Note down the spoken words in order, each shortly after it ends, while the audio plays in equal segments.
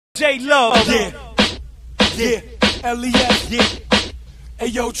J Love. Yeah, LES, yeah. Hey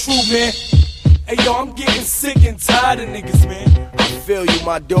yo, Tru, man. Hey yo, I'm getting sick and tired of niggas, man. I feel you,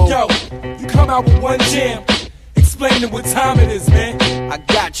 my dude. Yo, you come out with one jam, explaining what time it is, man. I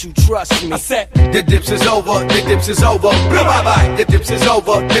got you, trust me. I said, the dips is over, the dips is over. Blah, bye bye, the dips is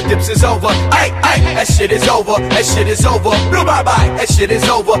over, the dips is over. Ay, ay, that shit is over, that shit is over. Blah, bye bye, that shit is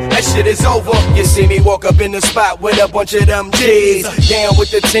over, that shit is over. You see me walk up in the spot with a bunch of them G's, down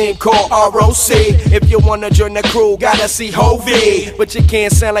with the team called ROC. If you wanna join the crew, gotta see Hovey, but you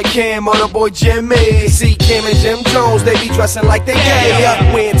can't sound like Cam or the boy Jimmy. See Cam and Jim Jones, they be dressing like they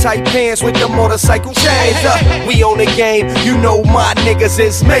gay, wearing tight pants with the motorcycle chains. We on the game, you know my niggas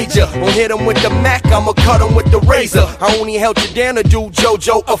is major. Won't hit them with the Mac, I'ma cut them with the razor. I only held you down to do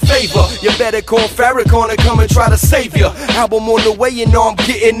JoJo a favor. You better call Farrakhan to come and try to save you. Album on the way, you know I'm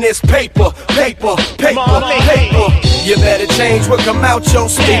getting this paper. Paper, paper, paper. You better change what come out your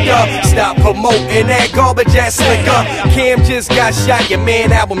speaker. Stop promoting that garbage ass liquor. Cam just got shot, your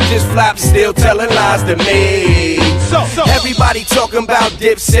man album just flopped, still telling lies to me. Everybody talking about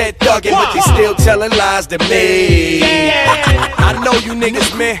Dipset thuggin', but they still telling lies to me. I know you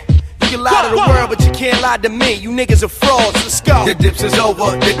niggas, man. You can lie to the world, but you can't lie to me. You niggas are frauds, let's go. The dips is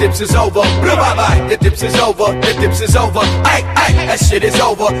over, the dips is over. Blah, bye bye, the dips is over, the dips is over. Ay, ay, that shit is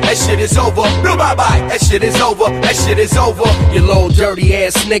over, that shit is over. Blah, bye bye, that shit is over, that shit is over. You little dirty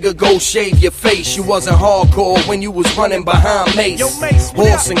ass nigga, go shave your face. You wasn't hardcore when you was running behind Mace.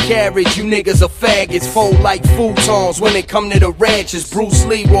 Horse and carriage, you niggas are faggots. Fold like futons when it come to the ratchets. Bruce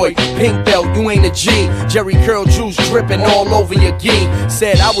Leroy, pink belt, you ain't a G. Jerry curl juice dripping all over your gi.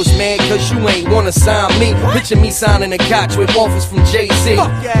 Said I was mad cause you ain't wanna sign me. Picture me signing a couch with offers from Jay-Z.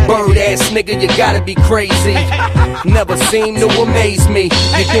 Bird ass nigga, you gotta be crazy. Never seem to amaze me.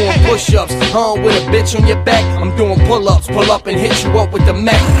 You're doing push-ups, with a bitch on your back. I'm doing pull-ups, pull up and hit you up with the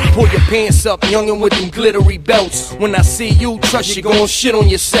Mac. Pull your pants up, youngin' with them glittery belts. When I see you, trust you gon' shit on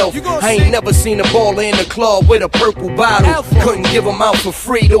yourself. I ain't never seen a baller in the club with a purple bottle. Couldn't give them out for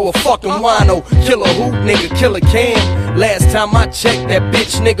free to a fucking wino. Killer who, nigga, killer Cam. Last time I checked, that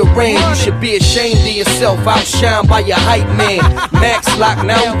bitch nigga ran. You should be ashamed of yourself, outshined by your hype man. Max lock,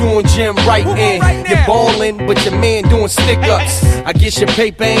 now I'm doing gym right in. You're ballin', but your man doing stick-ups. I guess your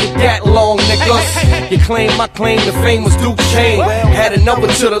paper ain't that long, niggas. You claim my claim to fame was Duke Chain. Had another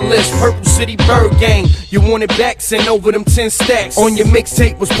to the list, Purple City Bird Gang. You want it back, send over them 10 stacks. On your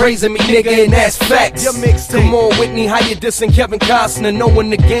mixtape was praising me, nigga, and that's facts. Come on, Whitney, how you dissing Kevin Costner? Knowing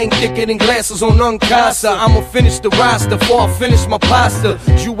the gang thicker than glasses on Uncasa. I'ma finish the roster before I finish my pasta.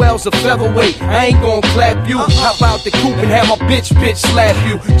 Jewel's a featherweight, I ain't gon' clap you. Hop out the coupe and have my bitch slap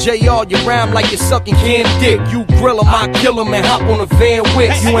you. JR, you rhyme like you're sucking Cam dick. You grill him, I kill him and hop on a Van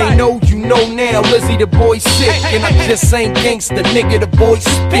Wick. You ain't know, you know now, Lizzie the boy sick. And I just ain't gangsta, nigga, the boy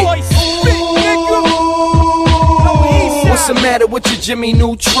spit. What's the matter with your Jimmy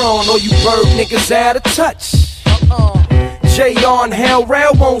Neutron? Or you bird niggas out of touch? JR and Hell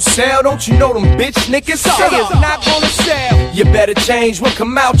Rail won't sell, don't you know them bitch niggas say it's not gonna sell. You better change what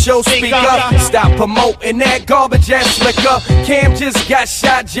come out your speaker. Stop promoting that garbage ass liquor. Cam just got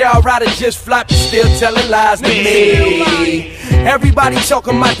shot, J.R. Ryder just flopped, still telling lies to me. Everybody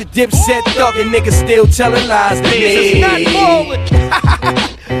talking about the Dipset thuggin', niggas still telling lies to me.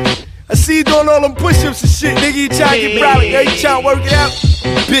 I see you doing all them push-ups and shit, nigga. You trying to get proud, you trying to work it out,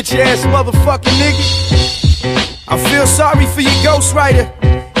 bitch ass motherfucking nigga. I feel sorry for your ghostwriter.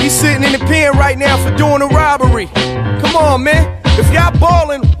 He's sitting in the pen right now for doing a robbery. Come on, man. If y'all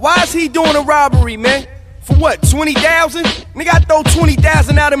ballin', why is he doing a robbery, man? For what, 20,000? Nigga, I throw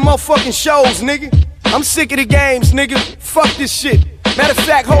 20,000 out in motherfucking shows, nigga. I'm sick of the games, nigga. Fuck this shit. Matter of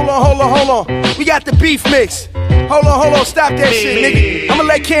fact, hold on. We got the beef mix. Hold on, stop that shit, nigga. I'ma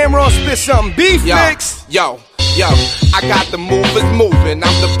let Cameron spit something. Beef mix. Yo, I got the movers moving.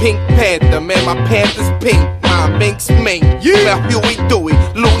 I'm the Pink Panther, man. My panther's pink. My mink's mink. Yeah, Huey Dewey,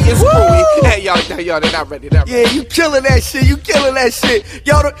 Louie is Screwy. Hey, yo, they're not ready. Yeah, you killing that shit. Yo,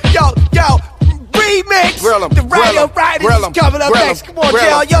 remix. The radio riders coming up next. Come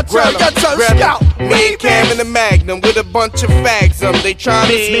on, your turn, scout. Me, Cam, and the Magnum with a bunch of fags. They trying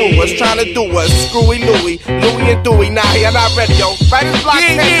to screw us, trying to do us. Screwy Louie and Dewey. Nah, you're not ready, yo. Right in block,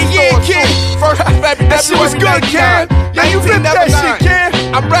 yeah, kid. First of February, that shit was good, Cam. Yeah, you ripped that shit, Cam.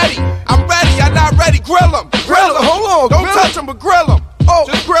 I'm ready. Y'all not ready. Grill them. Hold on. Don't touch them, but grill them. Oh,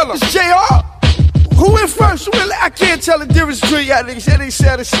 just grill them. It's JR. Who in first? I can't tell the difference between y'all niggas. They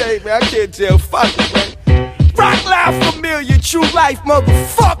sound the same, man. I can't tell. Fuck it, man. Rock Live Familiar, Tru Life,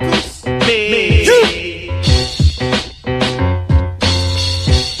 motherfuckers. Me.